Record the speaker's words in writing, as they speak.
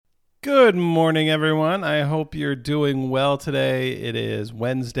Good morning, everyone. I hope you're doing well today. It is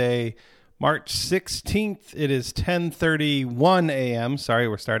Wednesday, March 16th. It is 10:31 a.m. Sorry,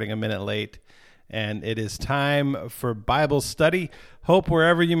 we're starting a minute late. And it is time for Bible study. Hope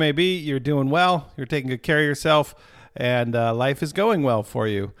wherever you may be, you're doing well. You're taking good care of yourself, and life is going well for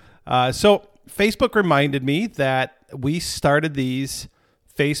you. So Facebook reminded me that we started these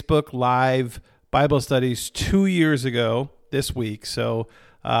Facebook Live Bible studies 2 years ago this week. So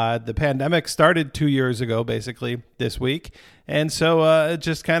the pandemic started 2 years ago, basically, this week. And so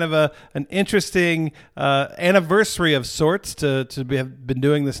just kind of an interesting anniversary of sorts to have been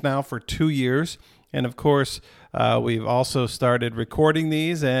doing this now for 2 years. And, of course, we've also started recording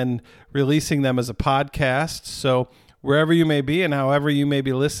these and releasing them as a podcast. So wherever you may be and however you may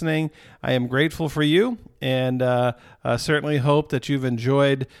be listening, I am grateful for you, and certainly hope that you've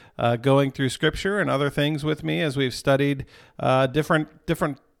enjoyed going through Scripture and other things with me as we've studied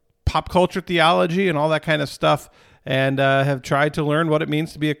different pop culture theology and all that kind of stuff, and have tried to learn what it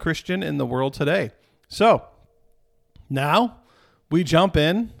means to be a Christian in the world today. So now we jump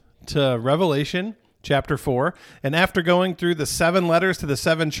in to Revelation chapter 4, and after going through the 7 letters to the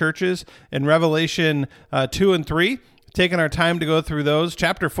 7 churches in Revelation 2 and 3, taking our time to go through those.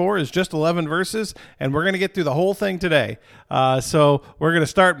 Chapter 4 is just 11 verses, and we're going to get through the whole thing today. So we're going to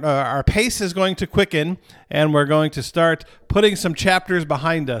start, our pace is going to quicken, and we're going to start putting some chapters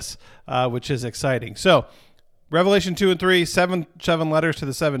behind us, which is exciting. So Revelation 2 and 3, seven letters to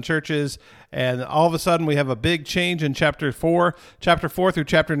the 7 churches, and all of a sudden we have a big change in chapter 4. Chapter 4 through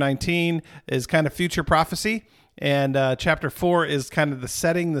chapter 19 is kind of future prophecy, and chapter 4 is kind of the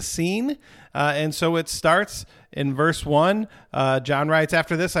setting the scene. And so it starts in verse 1. John writes,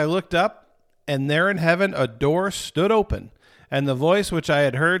 "After this I looked up, and there in heaven a door stood open, and the voice which I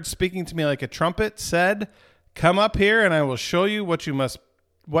had heard speaking to me like a trumpet said, 'Come up here, and I will show you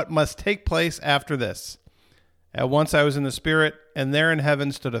what must take place after this.' At once I was in the Spirit, and there in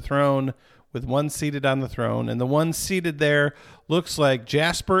heaven stood a throne, with one seated on the throne, and the one seated there looks like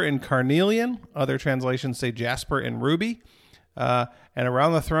jasper and carnelian. Other translations say jasper and ruby. And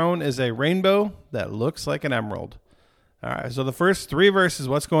around the throne is a rainbow that looks like an emerald." All right, so the first 3 verses,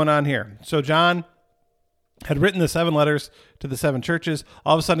 what's going on here? So John had written the 7 letters to the 7 churches.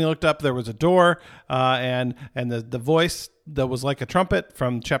 All of a sudden he looked up, there was a door, and the voice that was like a trumpet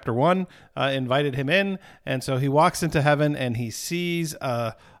from chapter 1 invited him in. And so he walks into heaven, and he sees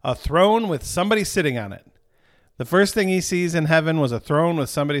a throne with somebody sitting on it. The first thing he sees in heaven was a throne with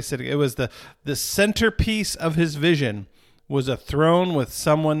somebody sitting. It was the centerpiece of his vision was a throne with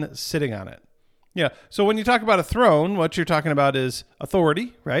someone sitting on it. Yeah. So when you talk about a throne, what you're talking about is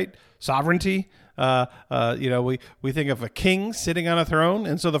authority, right? Sovereignty. We think of a king sitting on a throne.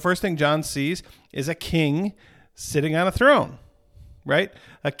 And so the first thing John sees is a king sitting on a throne, right?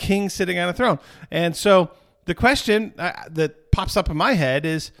 A king sitting on a throne. And so the question that pops up in my head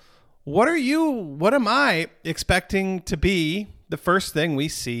is, what am I expecting to be the first thing we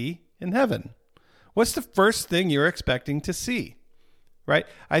see in heaven? What's the first thing you're expecting to see, right?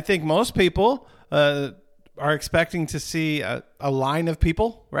 I think most people are expecting to see a line of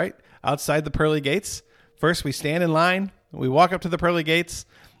people, right, outside the pearly gates. First, we stand in line, we walk up to the pearly gates,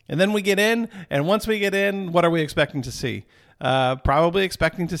 and then we get in. And once we get in, what are we expecting to see? Probably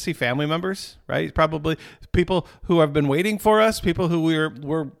expecting to see family members, right? Probably people who have been waiting for us, people who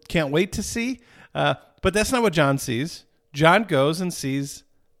we can't wait to see. But that's not what John sees. John goes and sees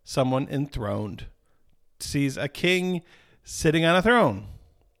someone enthroned, sees a king sitting on a throne,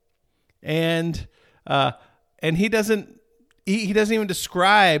 and he doesn't even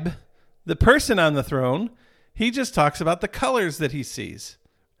describe the person on the throne. He just talks about the colors that he sees.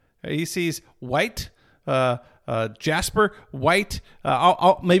 He sees white, jasper, white,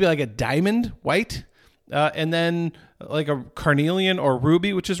 maybe like a diamond white, and then like a carnelian or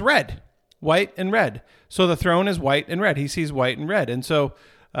ruby, which is red, white and red. So the throne is white and red. He sees white and red, and so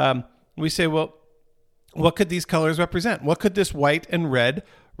we say, well, what could these colors represent? What could this white and red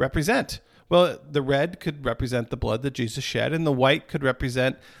represent? Well, the red could represent the blood that Jesus shed, and the white could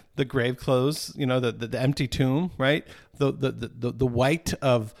represent the grave clothes, the empty tomb, right? The white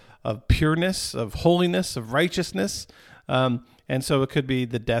of pureness, of holiness, of righteousness. And so it could be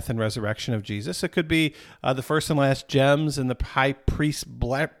the death and resurrection of Jesus. It could be the first and last gems in the high priest's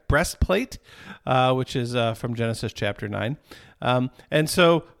breastplate, which is from Genesis chapter 9. And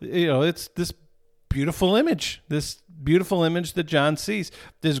so, it's this beautiful image that John sees,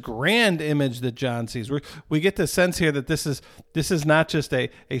 this grand image that John sees. We get the sense here that this is not just a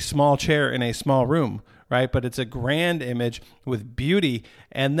small chair in a small room, right? But it's a grand image with beauty.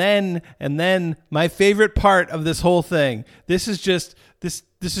 And then my favorite part of this whole thing. This is just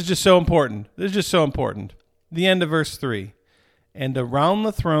so important. This is just so important. The end of verse 3. And around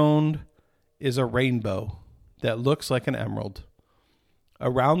the throne is a rainbow that looks like an emerald.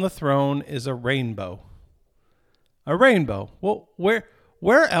 Around the throne is a rainbow. A rainbow. Well,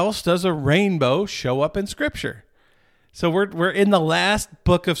 where else does a rainbow show up in Scripture? So we're in the last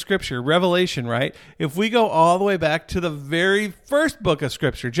book of Scripture, Revelation, right? If we go all the way back to the very first book of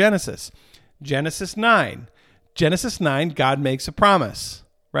Scripture, Genesis 9. Genesis 9, God makes a promise,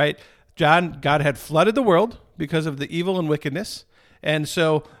 right? God had flooded the world because of the evil and wickedness. And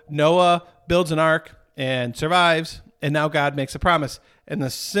so Noah builds an ark and survives. And now God makes a promise. And the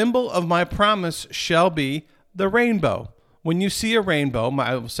symbol of my promise shall be the rainbow. When you see a rainbow,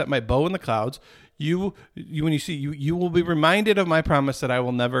 I will set my bow in the clouds. When you see you will be reminded of my promise that I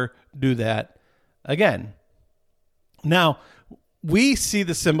will never do that again. Now, we see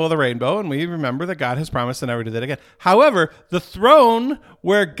the symbol of the rainbow, and we remember that God has promised to never do that again. However, the throne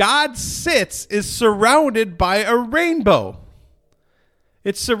where God sits is surrounded by a rainbow.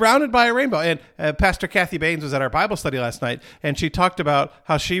 It's surrounded by a rainbow. And Pastor Kathy Baines was at our Bible study last night, and she talked about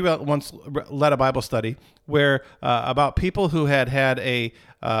how she once led a Bible study where about people who had a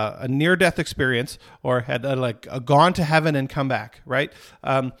near-death experience or had gone to heaven and come back, right?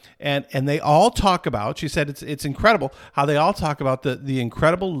 And they all talk about, she said it's incredible how they all talk about the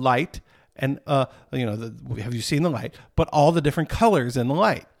incredible light and, have you seen the light? But all the different colors in the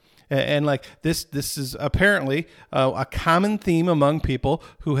light. And like this is apparently a common theme among people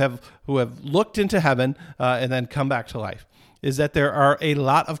who have looked into heaven and then come back to life, is that there are a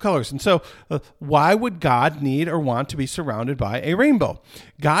lot of colors. And so why would God need or want to be surrounded by a rainbow?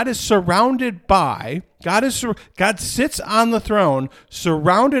 God sits on the throne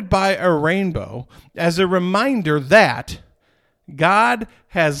surrounded by a rainbow as a reminder that God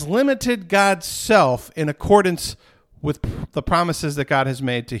has limited God's self in accordance with the promises that God has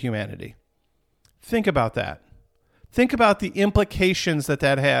made to humanity. Think about that. Think about the implications that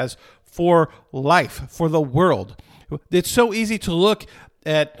has for life, for the world. It's so easy to look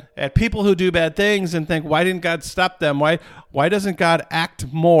at people who do bad things and think, why didn't God stop them? Why doesn't God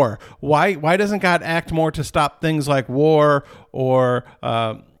act more? Why doesn't God act more to stop things like war or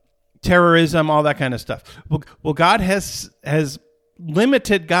terrorism, all that kind of stuff? Well, God has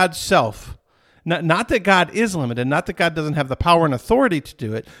limited God's self. Not that God is limited, not that God doesn't have the power and authority to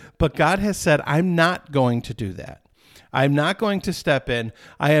do it, but God has said, I'm not going to do that. I'm not going to step in.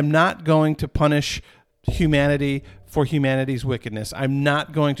 I am not going to punish humanity for humanity's wickedness. I'm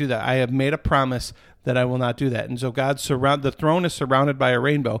not going to do that. I have made a promise that I will not do that. And so the throne is surrounded by a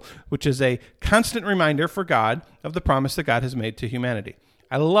rainbow, which is a constant reminder for God of the promise that God has made to humanity.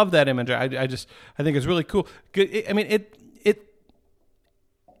 I love that image. I think it's really cool. I mean,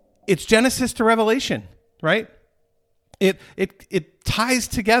 it's Genesis to Revelation, right? It ties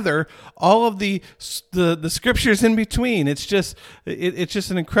together all of the scriptures in between. It's just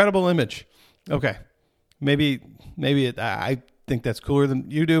an incredible image. Okay, maybe I think that's cooler than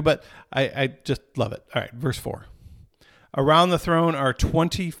you do, but I just love it. All right, verse 4. Around the throne are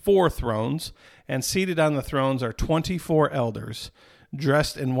 24 thrones, and seated on the thrones are 24 elders,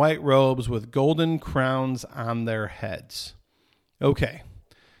 dressed in white robes with golden crowns on their heads. Okay.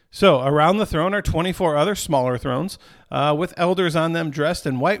 So around the throne are 24 other smaller thrones with elders on them dressed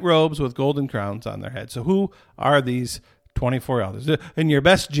in white robes with golden crowns on their heads. So who are these 24 elders? In your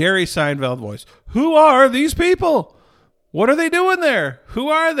best Jerry Seinfeld voice, who are these people? What are they doing there? Who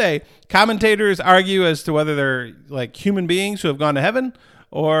are they? Commentators argue as to whether they're like human beings who have gone to heaven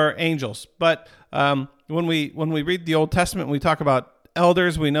or angels. But when we read the Old Testament, we talk about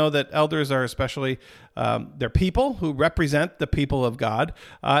elders. We know that elders are especially they're people who represent the people of God.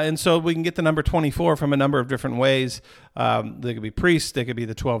 And so we can get the number 24 from a number of different ways. They could be priests. They could be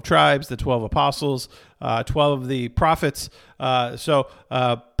the 12 tribes, the 12 apostles, 12 of the prophets.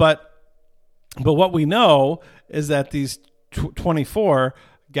 But what we know is that these 24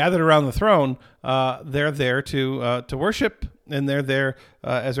 gathered around the throne, they're there to worship, and they're there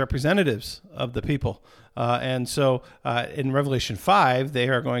as representatives of the people. And so in Revelation 5, they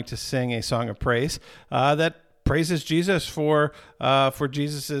are going to sing a song of praise that praises Jesus for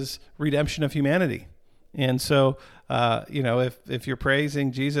Jesus's redemption of humanity. And so, if you're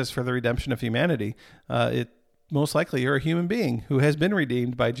praising Jesus for the redemption of humanity, it most likely you're a human being who has been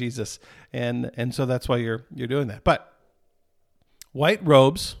redeemed by Jesus. And so that's why you're doing that. But white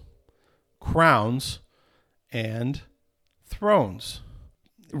robes, crowns, and thrones.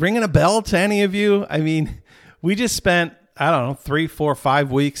 Ringing a bell to any of you? I mean, we just spent, 3, 4,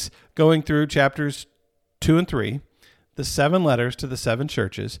 5 weeks going through chapters 2 and 3, the 7 letters to the 7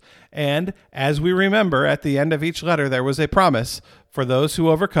 churches. And as we remember, at the end of each letter, there was a promise: for those who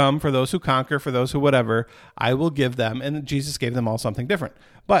overcome, for those who conquer, for those who whatever, I will give them. And Jesus gave them all something different.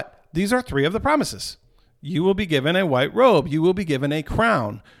 But these are 3 of the promises. You will be given a white robe. You will be given a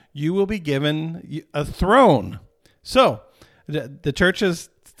crown. You will be given a throne. So the churches,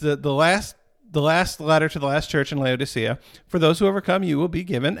 the last letter to the last church in Laodicea: for those who overcome, you will be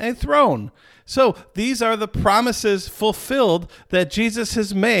given a throne. So these are the promises fulfilled that Jesus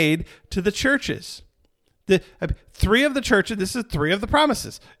has made to the churches. 3 of the churches, this is 3 of the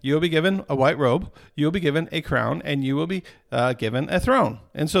promises. You will be given a white robe, you will be given a crown, and you will be given a throne.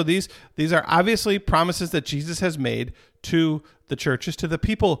 And so these are obviously promises that Jesus has made to the churches, to the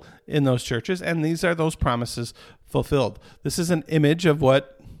people in those churches, and these are those promises fulfilled. This is an image of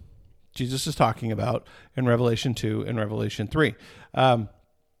what Jesus is talking about in Revelation 2 and Revelation 3.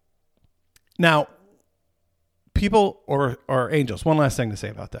 Now, people or angels, one last thing to say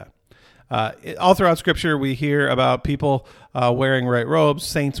about that. All throughout Scripture, we hear about people wearing white robes,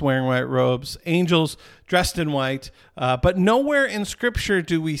 saints wearing white robes, angels dressed in white, but nowhere in Scripture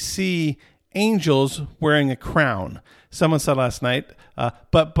do we see angels wearing a crown. Someone said last night,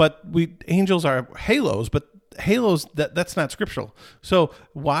 angels are halos, but halos, that's not scriptural. So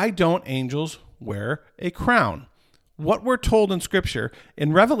why don't angels wear a crown? What we're told in Scripture,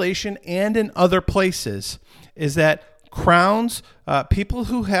 in Revelation and in other places, is that crowns, people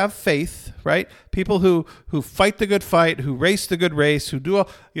who have faith, right? People who fight the good fight, who race the good race, who do,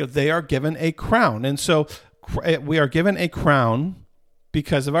 they are given a crown. And so we are given a crown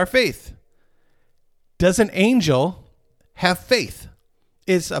because of our faith. Does an angel have faith?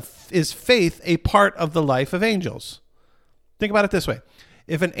 Is faith a part of the life of angels? Think about it this way.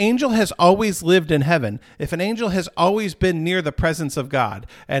 If an angel has always lived in heaven, if an angel has always been near the presence of God,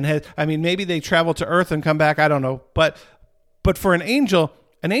 and maybe they travel to earth and come back, I don't know, but for an angel,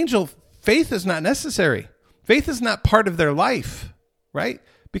 faith is not necessary. Faith is not part of their life, right?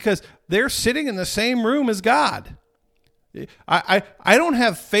 Because they're sitting in the same room as God. I don't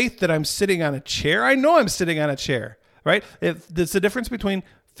have faith that I'm sitting on a chair. I know I'm sitting on a chair, right? There's a difference between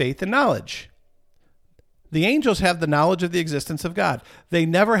faith and knowledge. The angels have the knowledge of the existence of God. They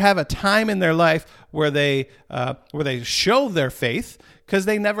never have a time in their life where they show their faith, because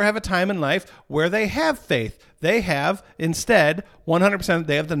they never have a time in life where they have faith. They have, instead, 100%,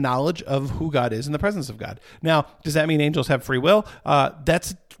 they have the knowledge of who God is in the presence of God. Now, does that mean angels have free will?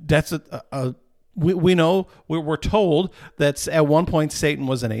 We know, we're told that at one point Satan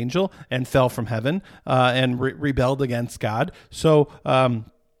was an angel and fell from heaven and rebelled against God. So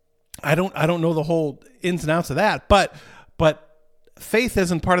I don't know the whole ins and outs of that, but faith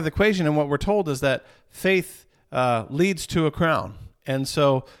isn't part of the equation, and what we're told is that faith leads to a crown, and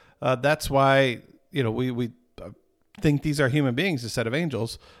so that's why we think these are human beings instead of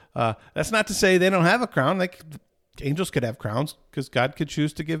angels. That's not to say they don't have a crown. Like angels could have crowns because God could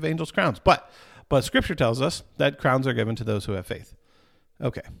choose to give angels crowns, but Scripture tells us that crowns are given to those who have faith.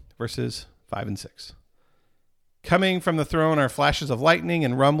 Okay, verses 5 and 6. Coming from the throne are flashes of lightning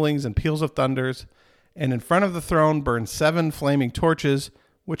and rumblings and peals of thunders, and in front of the throne burn 7 flaming torches,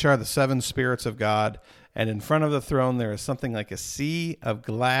 which are the 7 spirits of God. And in front of the throne there is something like a sea of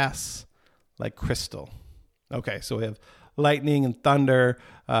glass, like crystal. Okay, so we have lightning and thunder,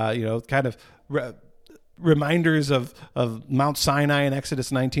 kind of reminders of Mount Sinai in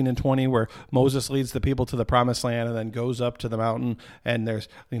Exodus 19 and 20, where Moses leads the people to the promised land and then goes up to the mountain, and there's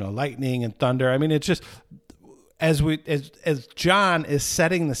lightning and thunder. I mean, it's just as John is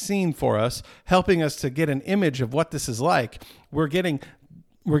setting the scene for us, helping us to get an image of what this is like. We're getting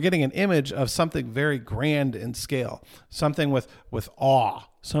an image of something very grand in scale, something with awe,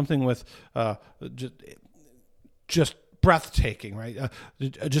 something with just breathtaking, right?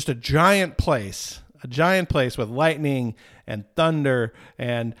 Just a giant place with lightning and thunder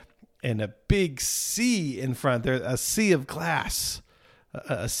and a big sea in front. There's a sea of glass,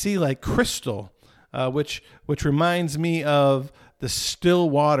 a sea like crystal, which reminds me of the still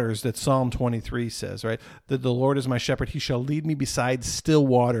waters that Psalm 23 says, right? That the Lord is my shepherd. He shall lead me beside still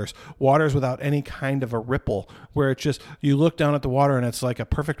waters without any kind of a ripple, where it's just, you look down at the water and it's like a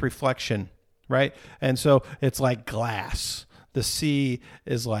perfect reflection, right? And so it's like glass. The sea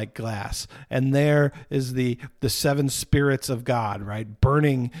is like glass. And there is the 7 spirits of God, right?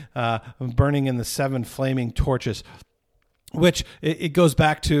 Burning in the 7 flaming torches, which it goes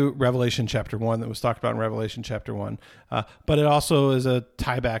back to Revelation chapter 1 that was talked about in Revelation chapter 1. But it also is a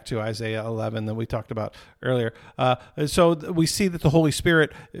tie back to Isaiah 11 that we talked about earlier. So we see that the Holy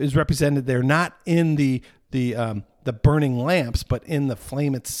Spirit is represented there, not in the the burning lamps, but in the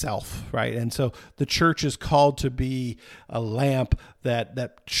flame itself, right? And so the church is called to be a lamp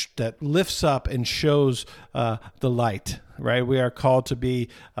that lifts up and shows the light, right? We are called to be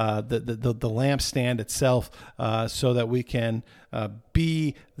the lampstand itself, so that we can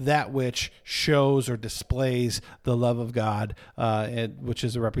be that which shows or displays the love of God, which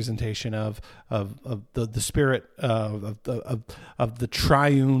is a representation of the Spirit of the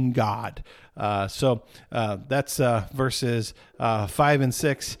triune God. So that's verses 5 and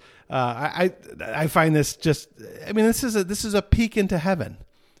 6. I find this this is a peek into heaven.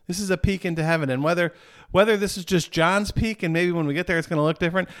 This is a peek into heaven, and whether this is just John's peek, and maybe when we get there it's going to look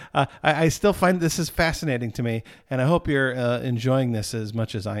different, I still find this is fascinating to me, and I hope you're enjoying this as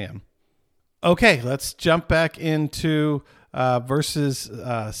much as I am. Okay, let's jump back into verses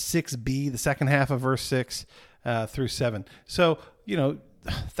 6b, the second half of verse 6 through 7. So,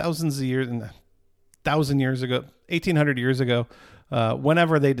 thousands of years, 1,000 years ago, 1,800 years ago,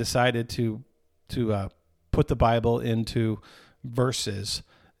 whenever they decided to put the Bible into verses,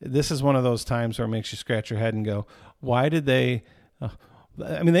 this is one of those times where it makes you scratch your head and go, why did they?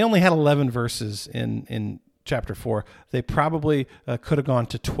 They only had 11 verses in chapter 4. They probably could have gone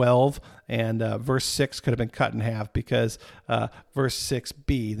to 12, and verse 6 could have been cut in half, because verse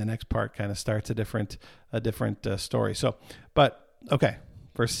 6b, the next part, kind of starts a different story. So, but okay,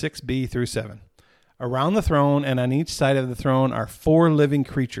 verse 6b through 7. Around the throne and on each side of the throne are 4 living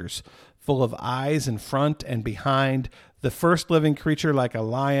creatures, full of eyes in front and behind. The first living creature like a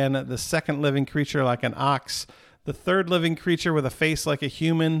lion, the second living creature like an ox, the third living creature with a face like a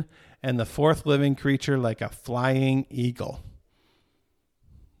human, and the fourth living creature like a flying eagle.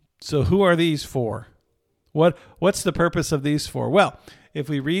 So who are these 4? What's the purpose of these 4? Well, if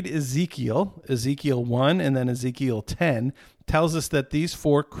we read Ezekiel 1 and then Ezekiel 10, tells us that these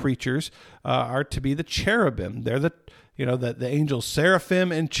 4 creatures are to be the cherubim. They're the angels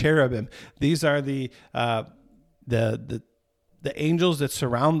seraphim and cherubim. These are the angels that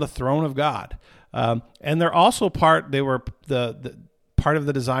surround the throne of God, and they're also they were the part of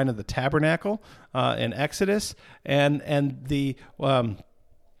the design of the tabernacle in Exodus, and the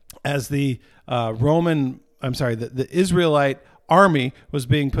the Israelite army was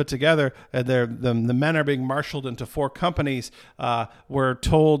being put together. The men are being marshaled into 4 companies. We're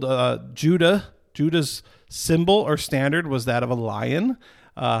told Judah's symbol or standard was that of a lion.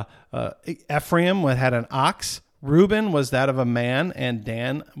 Ephraim had an ox. Reuben was that of a man, and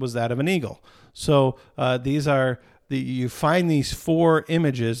Dan was that of an eagle. So you find these 4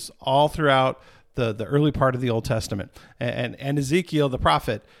 images all throughout the early part of the Old Testament, and Ezekiel the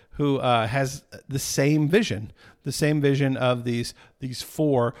prophet, who has the same vision of these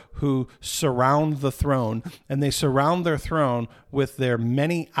 4 who surround the throne, and they surround their throne with their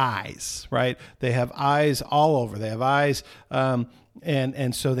many eyes, right? They have eyes all over. They have eyes,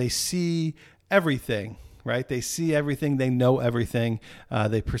 and so they see everything, right? They see everything. They know everything.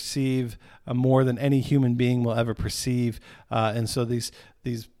 They perceive more than any human being will ever perceive. And so these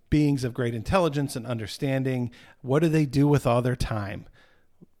beings of great intelligence and understanding, what do they do with all their time?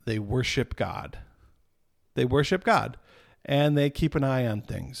 They worship God. They worship God, and they keep an eye on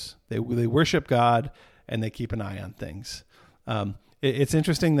things. They worship God, and they keep an eye on things. It's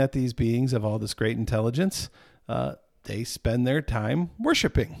interesting that these beings of all this great intelligence, they spend their time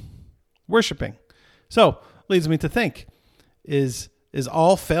worshiping. So, leads me to think, is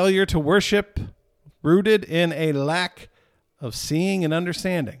all failure to worship rooted in a lack of seeing and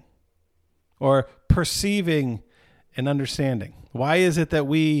understanding, or perceiving and understanding? Why is it that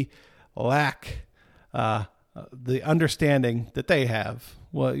we lack the understanding that they have?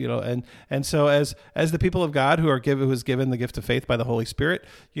 Well, and so as the people of God who is given the gift of faith by the Holy Spirit,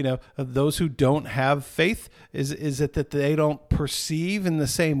 those who don't have faith, is it that they don't perceive in the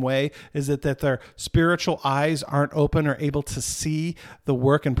same way? Is it that their spiritual eyes aren't open or able to see the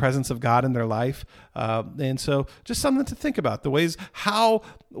work and presence of God in their life? And so just something to think about, the ways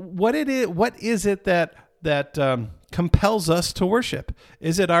what is it that compels us to worship?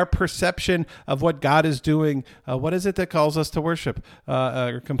 Is it our perception of what God is doing? What is it that calls us to worship,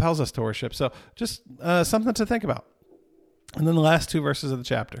 or compels us to worship? So just something to think about. And then the last 2 verses of the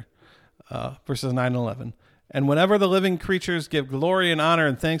chapter, verses 9 and 11. And whenever the living creatures give glory and honor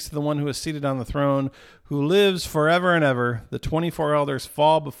and thanks to the one who is seated on the throne, who lives forever and ever, the 24 elders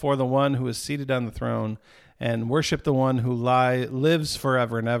fall before the one who is seated on the throne and worship the one who lives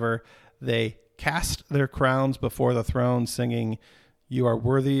forever and ever. They cast their crowns before the throne, singing, "You are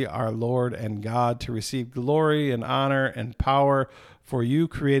worthy, our Lord and God, to receive glory and honor and power, for you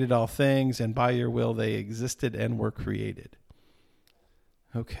created all things, and by your will they existed and were created."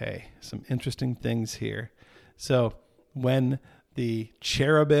 Okay, some interesting things here. So when the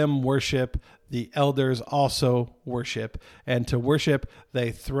cherubim worship, the elders also worship. And to worship,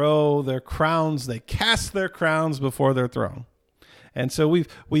 they throw their crowns, they cast their crowns before their throne. And so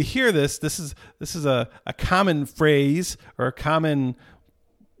we hear this. This is a common phrase or a common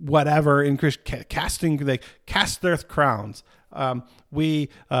whatever in Christian casting. They cast their crowns.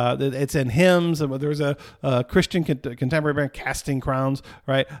 It's in hymns. There's a Christian contemporary band, Casting Crowns,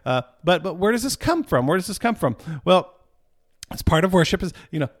 right? But where does this come from? Where does this come from? Well, it's part of worship is,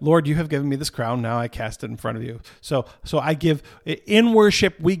 Lord, you have given me this crown. Now I cast it in front of you. So I give in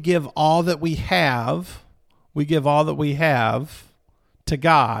worship, we give all that we have. We give all that we have to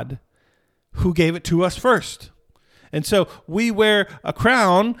God, who gave it to us first. And so we wear a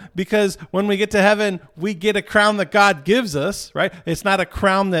crown because when we get to heaven, we get a crown that God gives us, right? It's not a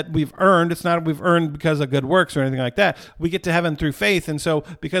crown that we've earned. It's not we've earned because of good works or anything like that. We get to heaven through faith. And so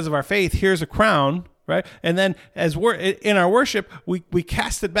because of our faith, here's a crown, right? And then as we're in our worship, we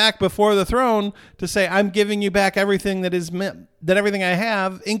cast it back before the throne to say, I'm giving you back everything that everything I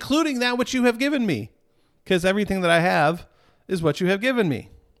have, including that which you have given me, because everything that I have is what you have given me.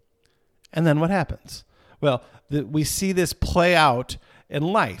 And then what happens? Well, we see this play out in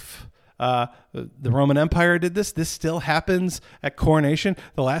life. The Roman Empire did this. This still happens at coronation,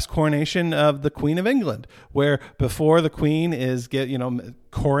 the last coronation of the Queen of England, where before the Queen is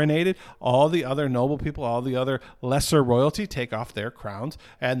coronated, all the other noble people, all the other lesser royalty take off their crowns,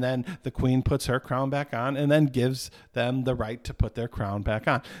 and then the Queen puts her crown back on and then gives them the right to put their crown back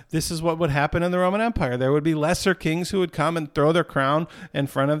on. This is what would happen in the Roman Empire. There would be lesser kings who would come and throw their crown in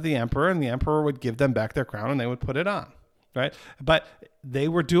front of the emperor, and the emperor would give them back their crown and they would put it on. Right, but they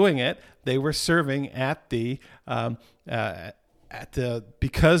were doing it. They were serving at the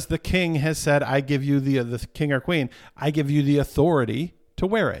because the king has said, "I give you the king or queen. I give you the authority to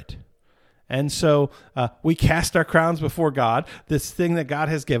wear it." And so we cast our crowns before God. This thing that God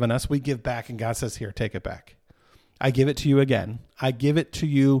has given us, we give back, and God says, "Here, take it back. I give it to you again. I give it to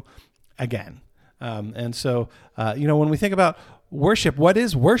you again." And so when we think about worship, what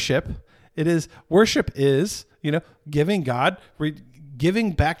is worship? Worship is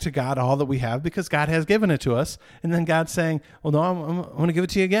giving back to God all that we have because God has given it to us. And then God's saying, well, no, I'm going to give it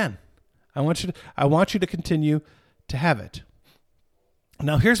to you again. I want you to continue to have it.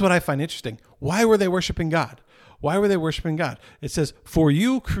 Now, here's what I find interesting. Why were they worshiping God? Why were they worshiping God? It says, for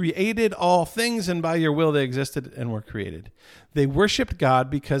you created all things, and by your will they existed and were created. They worshiped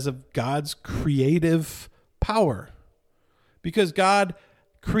God because of God's creative power. Because God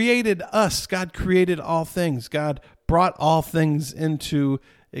created us. God created all things. God brought all things into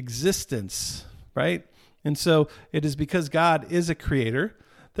existence, right? And so it is because God is a creator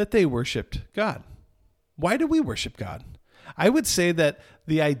that they worshiped God. Why do we worship God? I would say that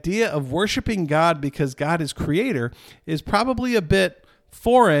the idea of worshiping God because God is creator is probably a bit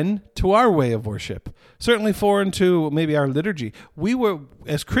foreign to our way of worship. Certainly foreign to maybe our liturgy. We were,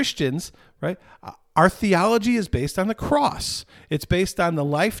 as Christians, right? Our theology is based on the cross. It's based on the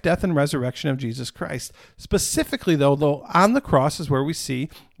life, death, and resurrection of Jesus Christ. Specifically, though on the cross is where we see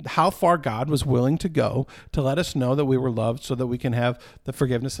how far God was willing to go to let us know that we were loved so that we can have the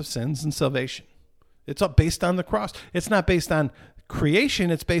forgiveness of sins and salvation. It's all based on the cross. It's not based on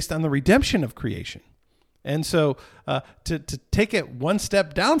creation. It's based on the redemption of creation. And so to take it one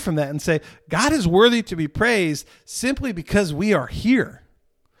step down from that and say, God is worthy to be praised simply because we are here.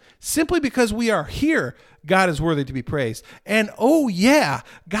 Simply because we are here, God is worthy to be praised. And oh yeah,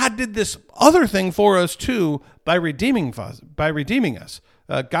 God did this other thing for us too by redeeming us.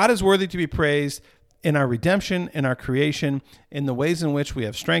 God is worthy to be praised in our redemption, in our creation, in the ways in which we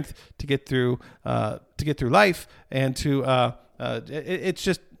have strength to get through life, and to it's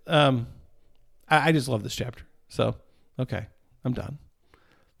just I just love this chapter. So okay, I'm done.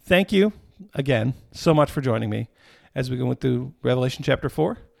 Thank you again so much for joining me as we go through Revelation chapter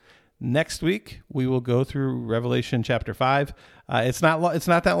 4. Next week, we will go through Revelation chapter 5. It's not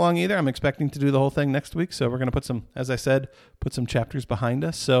that long either. I'm expecting to do the whole thing next week. So we're going to put some chapters behind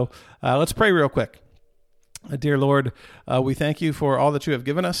us. So let's pray real quick. Dear Lord, we thank you for all that you have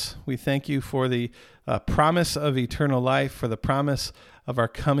given us. We thank you for the promise of eternal life, for the promise of our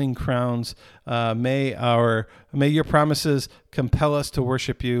coming crowns. May your promises compel us to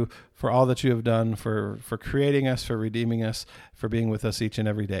worship you for all that you have done, for creating us, for redeeming us, for being with us each and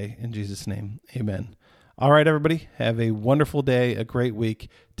every day. In Jesus' name, amen. All right, everybody, have a wonderful day, a great week.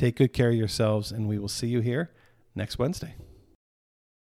 Take good care of yourselves, and we will see you here next Wednesday.